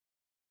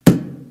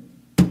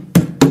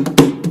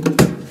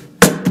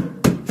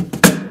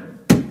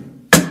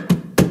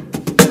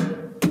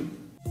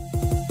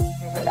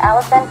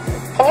Allison.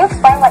 Can you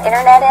explain what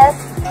internet is?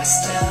 I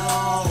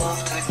still love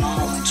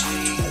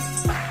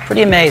technology.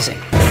 Pretty amazing.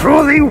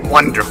 Truly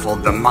wonderful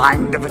the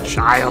mind of a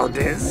child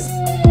is.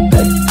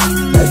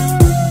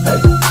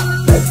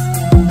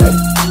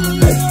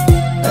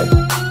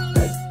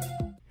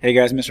 Hey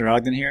guys, Mr.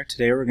 Ogden here.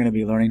 Today we're going to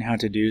be learning how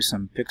to do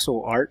some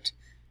pixel art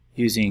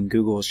using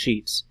Google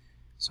Sheets.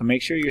 So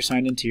make sure you're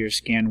signed into your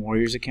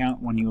ScanWarriors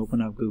account when you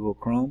open up Google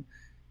Chrome.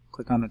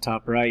 Click on the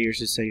top right. Yours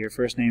should say your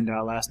first name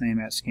dot last name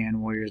at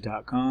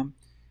scanwarriors.com.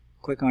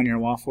 Click on your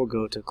waffle,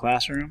 go to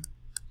Classroom,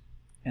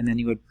 and then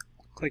you would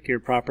click your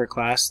proper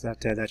class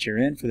that you're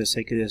in. For the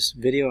sake of this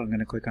video, I'm going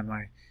to click on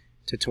my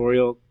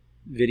tutorial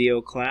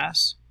video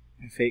class,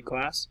 my Fate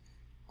class.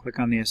 Click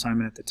on the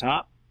assignment at the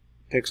top,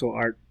 Pixel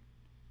Art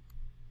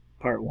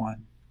Part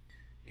 1.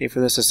 Okay,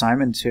 for this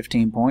assignment, it's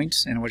 15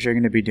 points, and what you're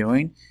going to be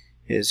doing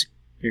is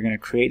you're going to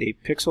create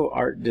a pixel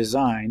art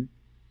design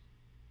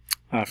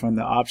from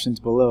the options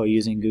below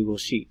using Google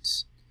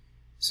Sheets.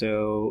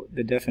 So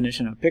the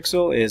definition of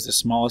pixel is the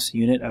smallest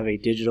unit of a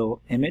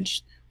digital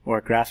image or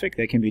a graphic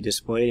that can be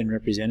displayed and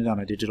represented on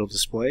a digital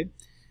display.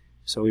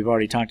 So we've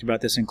already talked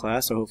about this in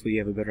class, so hopefully you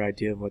have a better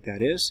idea of what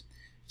that is.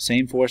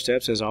 Same 4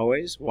 steps as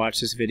always. Watch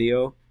this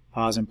video,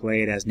 pause and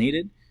play it as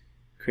needed.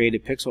 Create a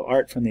pixel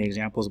art from the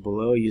examples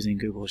below using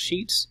Google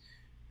Sheets.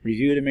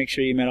 Review to make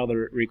sure you met all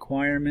the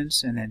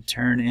requirements, and then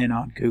turn in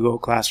on Google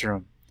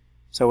Classroom.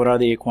 So what are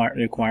the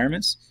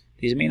requirements?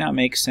 These may not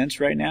make sense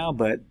right now,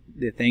 but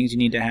the things you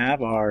need to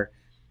have are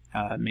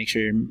make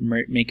sure you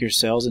make your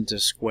cells into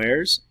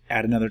squares,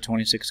 add another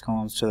 26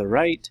 columns to the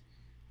right,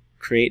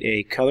 create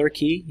a color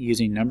key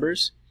using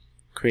numbers,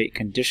 create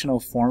conditional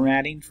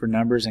formatting for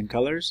numbers and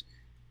colors,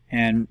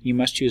 and you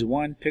must choose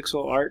one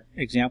pixel art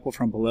example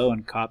from below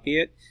and copy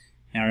it.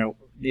 Now,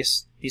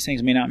 these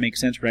things may not make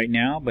sense right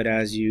now, but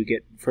as you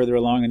get further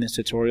along in this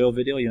tutorial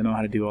video, you'll know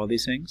how to do all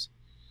these things.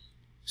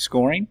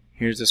 Scoring.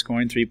 Here's the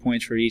scoring, 3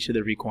 points for each of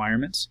the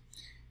requirements.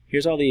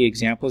 Here's all the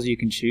examples you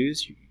can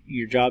choose.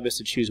 Your job is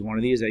to choose one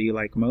of these that you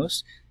like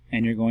most,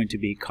 and you're going to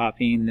be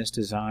copying this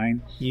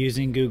design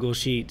using Google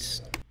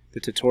Sheets. The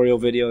tutorial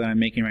video that I'm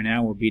making right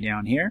now will be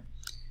down here.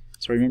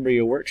 So remember,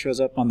 your work shows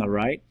up on the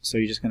right, so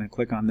you're just going to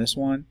click on this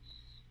one.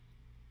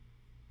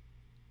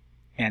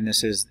 And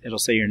it'll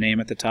say your name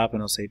at the top,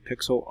 and it'll say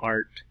Pixel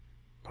Art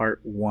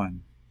Part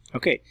 1.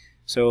 Okay,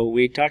 so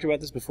we talked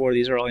about this before.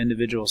 These are all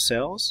individual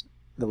cells.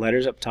 The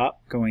letters up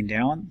top going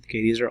down,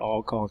 okay, these are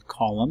all called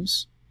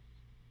columns.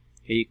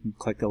 Okay, you can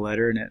click the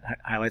letter and it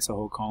highlights the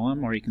whole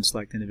column, or you can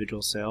select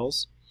individual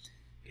cells.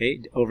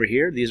 Okay, over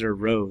here, these are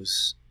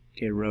rows.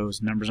 Okay,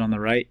 rows, numbers on the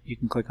right. You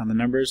can click on the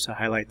numbers to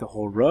highlight the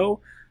whole row,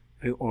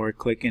 or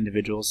click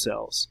individual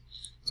cells.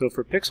 So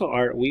for pixel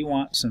art, we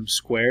want some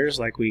squares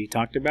like we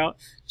talked about.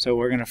 So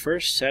we're going to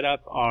first set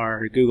up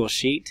our Google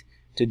Sheet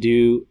to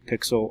do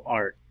pixel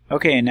art.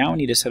 Okay, and now we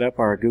need to set up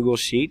our Google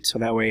Sheet so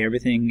that way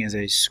everything is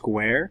a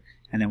square,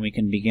 and then we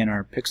can begin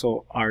our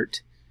pixel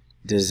art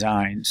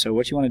design. So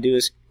what you want to do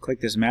is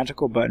click this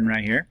magical button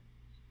right here.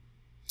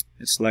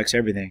 It selects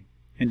everything.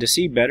 And to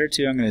see better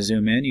too, I'm going to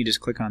zoom in. You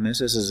just click on this.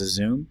 This is a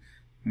zoom.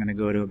 I'm going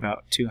to go to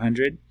about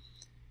 200.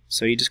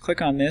 So you just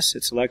click on this.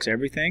 It selects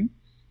everything.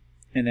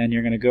 And then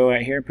you're going to go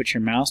right here and put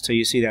your mouse till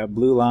you see that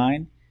blue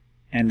line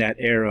and that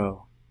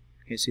arrow.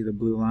 Okay, see the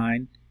blue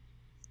line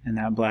and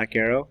that black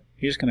arrow?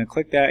 You're just going to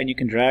click that, and you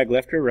can drag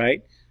left or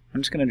right.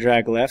 I'm just going to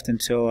drag left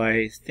until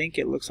I think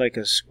it looks like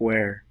a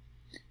square.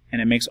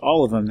 And it makes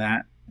all of them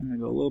that. I'm going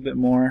to go a little bit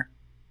more.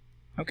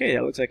 Okay,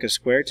 that looks like a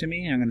square to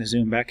me. I'm going to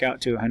zoom back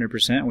out to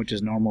 100%, which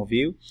is normal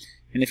view.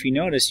 And if you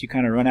notice, you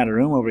kind of run out of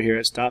room over here.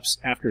 It stops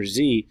after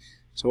Z.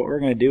 So what we're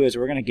going to do is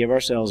we're going to give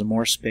ourselves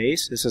more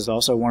space. This is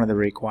also one of the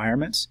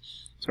requirements.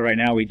 So right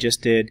now we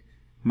just did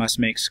must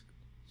make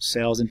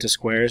cells into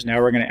squares.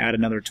 Now we're going to add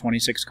another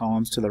 26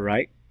 columns to the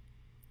right.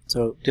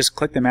 So just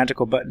click the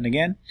magical button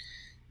again.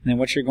 And then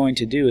what you're going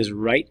to do is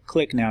right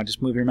click now.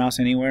 Just move your mouse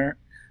anywhere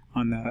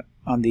on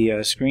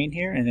the screen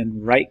here, and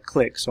then right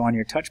click. So on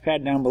your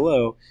touchpad down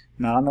below,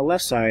 not on the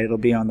left side, it'll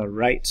be on the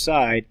right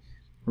side.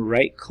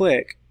 Right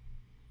click.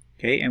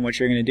 Okay, and what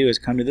you're going to do is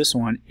come to this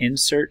one,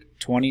 insert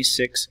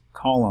 26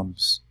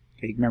 columns.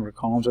 Okay, remember,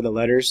 columns are the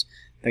letters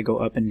that go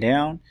up and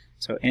down.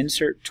 So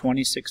insert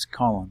 26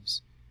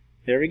 columns.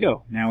 There we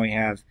go. Now we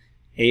have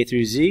A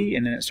through Z,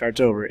 and then it starts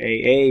over.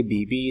 AA,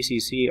 BB,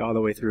 CC, all the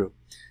way through.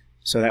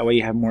 So that way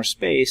you have more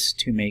space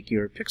to make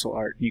your pixel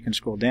art. You can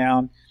scroll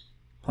down.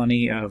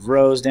 Plenty of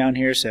rows down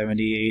here,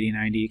 70, 80,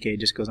 90, okay, it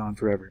just goes on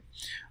forever.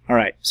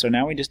 Alright, so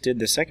now we just did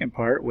the second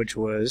part, which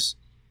was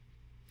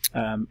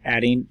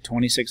adding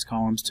 26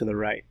 columns to the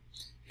right.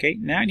 Okay,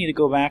 now I need to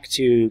go back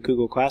to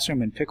Google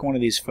Classroom and pick one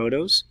of these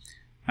photos.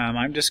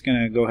 I'm just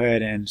going to go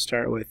ahead and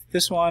start with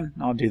this one.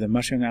 I'll do the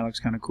mushroom. That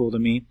looks kind of cool to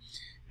me.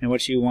 And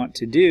what you want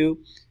to do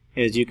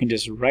is you can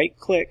just right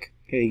click.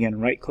 Okay, again,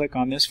 right click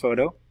on this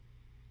photo.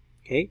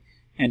 Okay,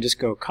 and just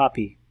go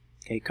copy.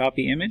 Okay,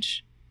 copy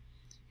image.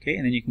 Okay,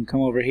 and then you can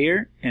come over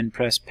here and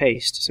press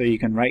paste. So you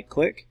can right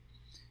click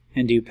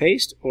and do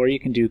paste, or you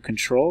can do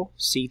Control,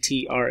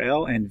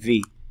 CTRL, and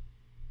V.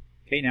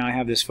 Okay, now I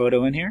have this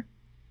photo in here.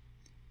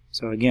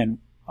 So again,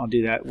 I'll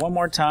do that one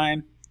more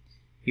time.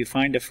 You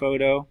find a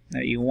photo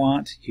that you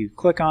want, you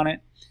click on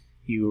it,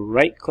 you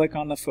right click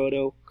on the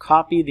photo,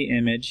 copy the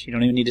image. You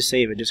don't even need to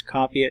save it, just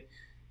copy it.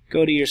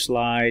 Go to your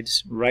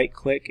slides, right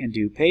click and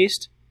do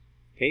paste.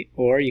 Okay,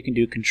 or you can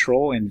do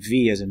Control and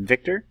V as in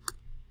Victor,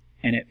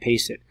 and it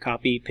pastes it.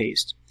 Copy,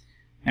 paste.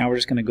 Now we're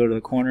just going to go to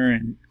the corner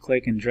and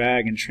click and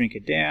drag and shrink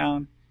it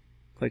down.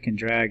 Click and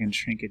drag and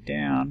shrink it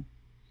down.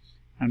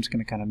 I'm just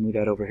going to kind of move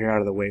that over here out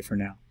of the way for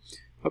now.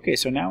 Okay,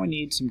 so now we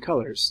need some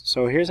colors.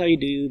 So here's how you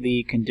do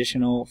the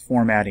conditional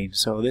formatting.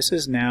 So this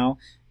is now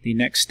the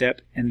next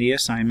step in the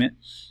assignment,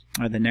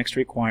 or the next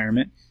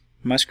requirement.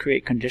 You must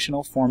create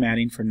conditional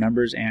formatting for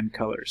numbers and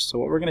colors. So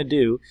what we're going to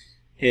do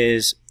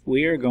is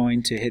we are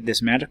going to hit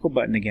this magical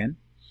button again,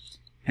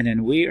 and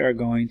then we are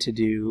going to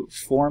do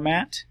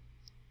Format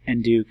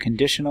and do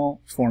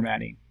Conditional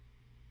Formatting.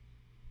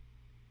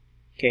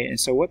 Okay, and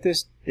so what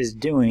this is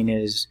doing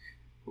is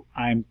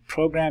I'm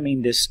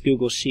programming this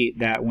Google Sheet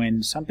that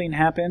when something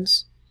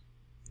happens,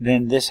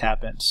 then this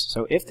happens.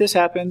 So if this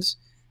happens,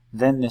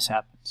 then this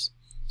happens.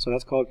 So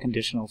that's called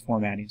conditional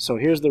formatting. So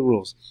here's the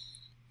rules.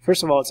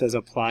 First of all, it says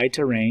apply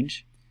to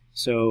range.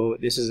 So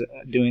this is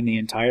doing the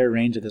entire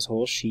range of this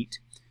whole sheet.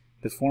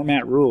 The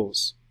format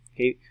rules.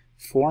 Okay,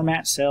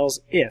 format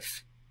cells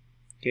if.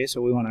 Okay,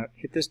 so we want to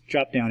hit this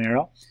drop down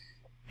arrow,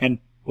 and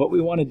what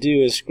we want to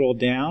do is scroll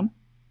down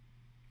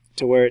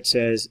to where it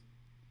says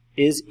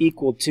is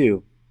equal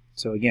to.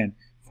 So again,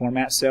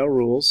 format cell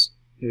rules.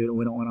 We don't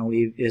want to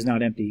leave is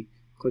not empty.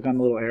 Click on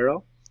the little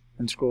arrow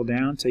and scroll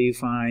down until you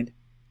find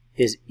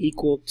is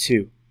equal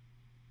to.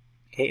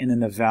 Okay, and then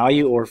the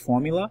value or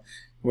formula,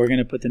 we're going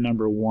to put the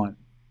number 1.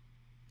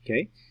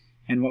 Okay,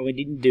 and what we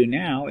need to do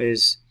now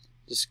is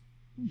just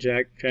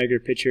drag your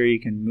picture. You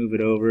can move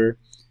it over.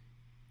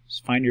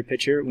 Just find your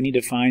picture. We need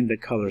to find the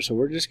color. So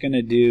we're just going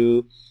to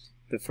do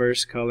the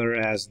first color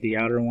as the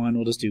outer one.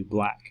 We'll just do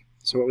black.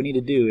 So what we need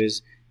to do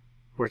is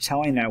we're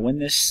telling that when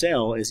this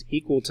cell is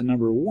equal to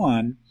number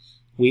 1,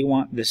 we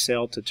want the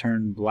cell to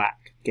turn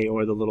black, okay,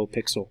 or the little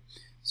pixel.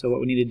 So what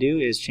we need to do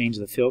is change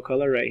the fill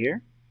color right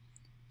here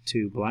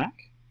to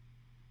black,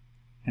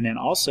 and then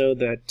also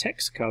the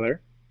text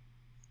color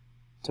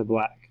to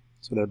black.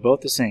 So they're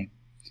both the same.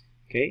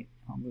 Okay,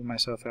 I'll move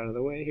myself out of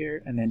the way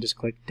here and then just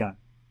click done.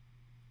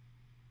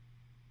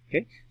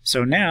 Okay,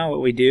 so now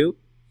what we do,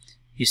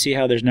 you see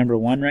how there's number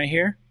 1 right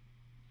here?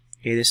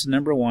 Okay, this is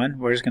number 1.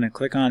 We're just going to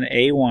click on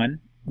A1,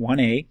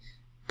 1A,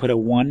 put a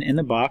 1 in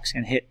the box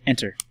and hit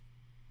enter.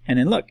 And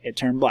then look, it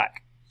turned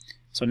black.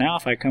 So now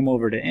if I come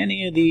over to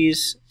any of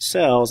these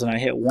cells and I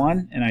hit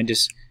 1 and I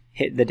just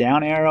hit the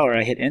down arrow or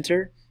I hit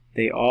enter,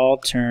 they all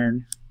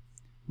turn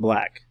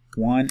black.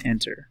 1,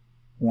 enter.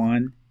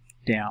 1,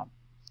 down.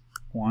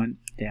 1,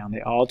 down.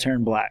 They all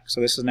turn black. So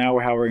this is now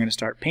how we're going to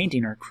start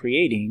painting or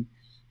creating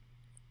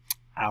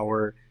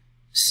our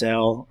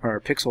cell or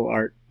pixel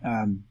art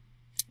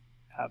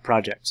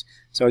projects.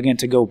 So again,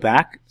 to go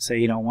back, say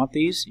you don't want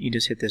these, you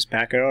just hit this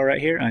back arrow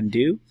right here,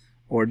 undo,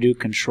 or do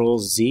Control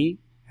Z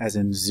as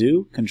in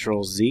zoo,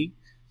 Control Z.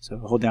 So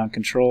hold down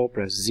Control,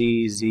 press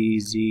Z, Z,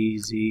 Z,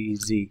 Z,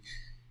 Z,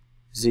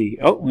 Z.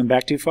 Oh, went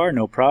back too far,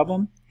 no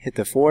problem. Hit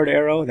the forward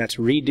arrow, that's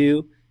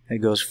redo, that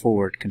goes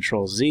forward,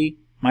 Control Z.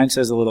 Mine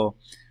says a little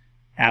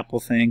Apple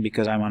thing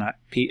because I'm on a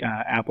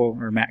Apple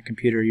or Mac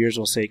computer. Yours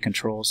will say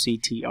Control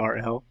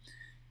CTRL,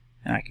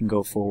 and I can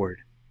go forward.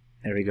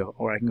 There we go.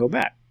 Or I can go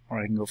back. Or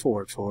I can go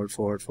forward, forward,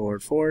 forward,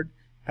 forward, forward,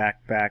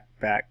 back, back,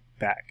 back,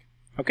 back.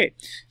 Okay,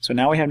 so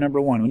now we have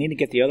number 1. We need to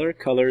get the other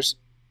colors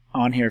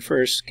on here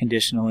first,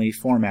 conditionally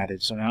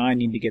formatted. So now I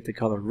need to get the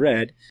color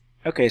red.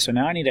 Okay, so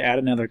now I need to add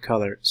another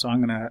color. So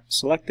I'm going to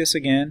select this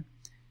again,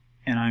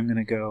 and I'm going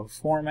to go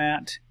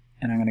Format,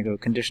 and I'm going to go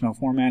Conditional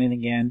Formatting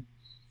again,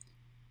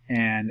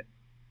 and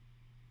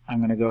I'm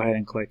going to go ahead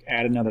and click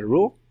Add Another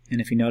Rule. And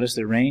if you notice,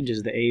 the range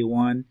is the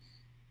A1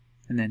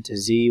 and then to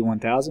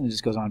Z1000. It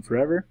just goes on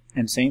forever.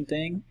 And same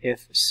thing,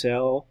 if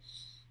cell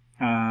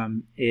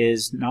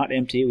is not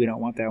empty, we don't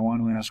want that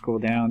one, we're going to scroll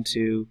down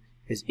to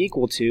is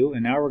equal to,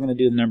 and now we're going to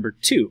do the number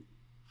 2.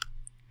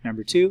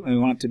 Number 2, and we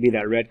want it to be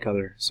that red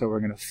color. So we're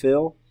going to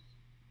fill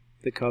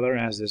the color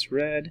as this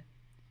red,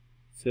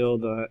 fill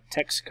the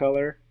text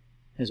color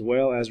as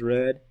well as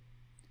red,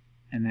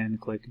 and then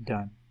click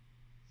done.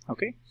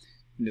 Okay,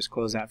 and just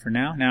close that for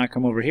now. Now I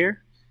come over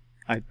here,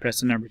 I press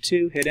the number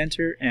 2, hit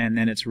enter, and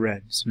then it's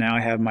red. So now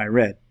I have my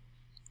red.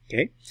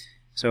 Okay,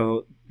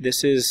 so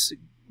this is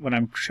what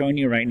I'm showing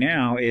you right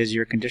now is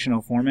your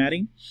conditional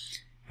formatting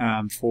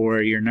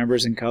for your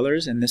numbers and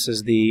colors, and this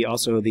is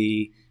also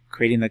the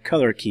creating the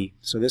color key.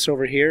 So this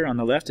over here on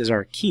the left is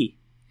our key,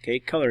 okay,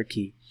 color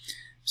key.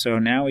 So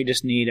now we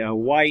just need a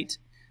white.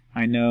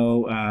 I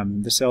know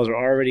the cells are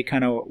already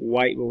kind of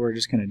white, but we're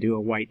just going to do a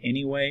white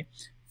anyway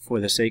for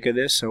the sake of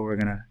this. So we're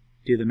going to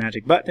do the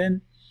magic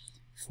button,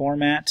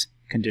 format,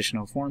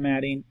 conditional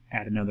formatting,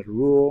 add another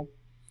rule.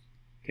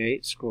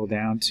 Okay, scroll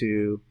down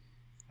to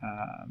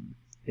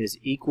is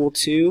equal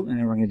to, and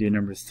then we're going to do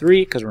number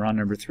 3 because we're on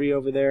number 3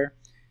 over there,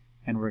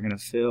 and we're going to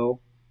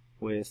fill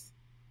with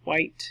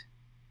white,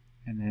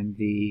 and then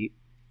the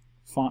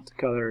font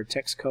color or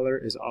text color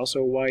is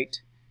also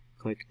white.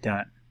 Click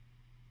Done.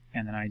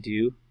 And then I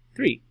do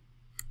 3.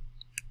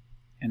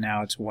 And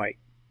now it's white.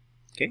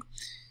 Okay.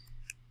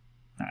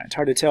 Alright, it's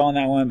hard to tell on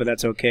that one, but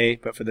that's okay.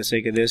 But for the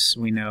sake of this,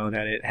 we know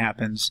that it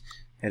happens,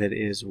 that it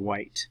is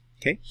white.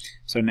 Okay.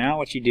 So now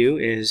what you do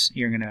is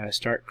you're going to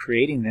start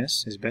creating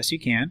this as best you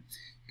can.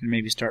 You can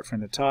maybe start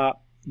from the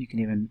top. You can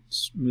even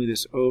smooth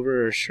this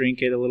over or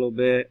shrink it a little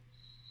bit.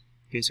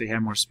 Okay, so you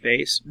have more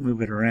space.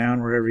 Move it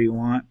around wherever you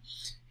want.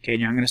 Okay,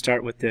 now I'm going to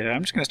start with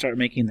I'm just going to start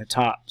making the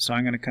top. So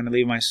I'm going to kind of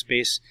leave my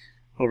space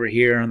over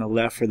here on the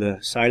left for the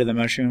side of the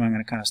mushroom. I'm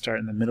going to kind of start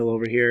in the middle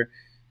over here.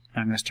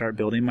 I'm going to start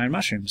building my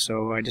mushroom.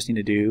 So I just need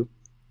to do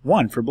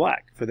 1 for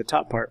black for the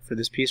top part for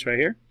this piece right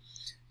here.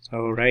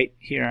 So right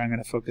here I'm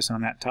going to focus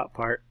on that top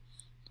part.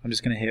 So I'm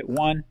just going to hit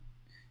 1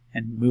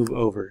 and move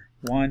over.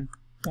 1,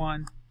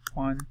 1,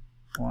 1,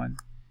 1,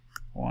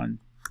 1,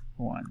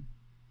 1.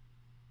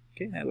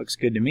 Okay, that looks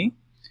good to me.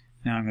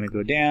 Now I'm going to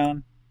go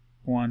down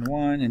 1,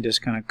 1 and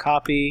just kind of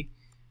copy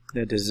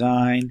the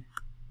design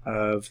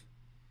of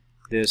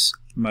this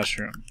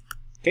mushroom.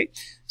 Okay,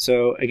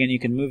 so again, you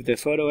can move the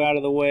photo out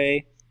of the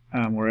way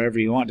wherever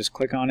you want. Just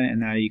click on it, and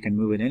now you can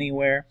move it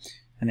anywhere.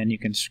 And then you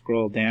can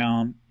scroll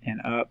down and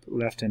up,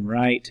 left and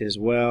right as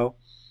well.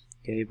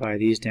 Okay, by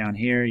these down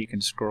here, you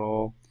can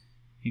scroll.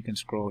 You can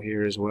scroll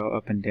here as well,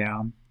 up and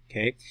down.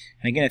 Okay,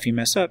 and again, if you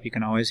mess up, you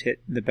can always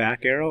hit the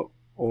back arrow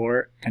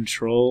or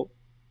Control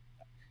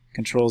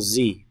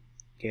Z.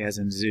 Okay, as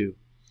in zoo.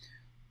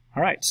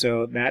 All right,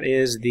 so that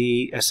is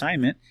the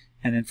assignment.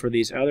 And then for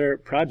these other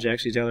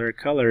projects, these other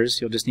colors,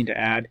 you'll just need to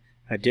add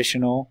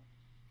additional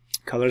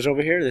colors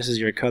over here. This is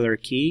your color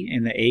key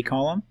in the A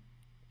column.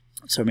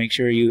 So make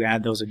sure you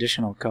add those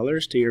additional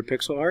colors to your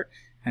pixel art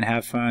and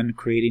have fun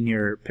creating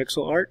your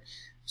pixel art.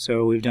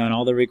 So we've done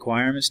all the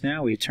requirements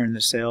now. We've turned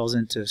the cells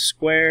into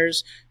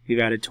squares. We've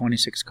added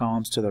 26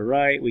 columns to the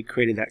right. We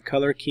created that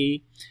color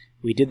key.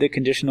 We did the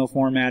conditional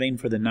formatting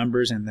for the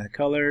numbers and the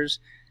colors.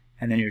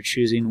 And then you're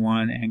choosing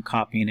one and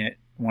copying it,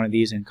 one of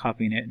these, and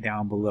copying it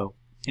down below.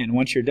 And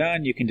once you're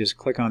done, you can just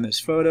click on this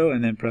photo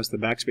and then press the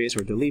backspace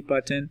or delete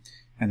button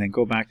and then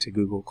go back to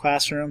Google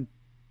Classroom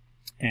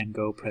and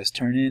go press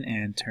turn in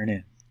and turn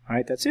in. All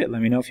right, that's it.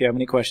 Let me know if you have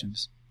any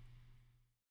questions.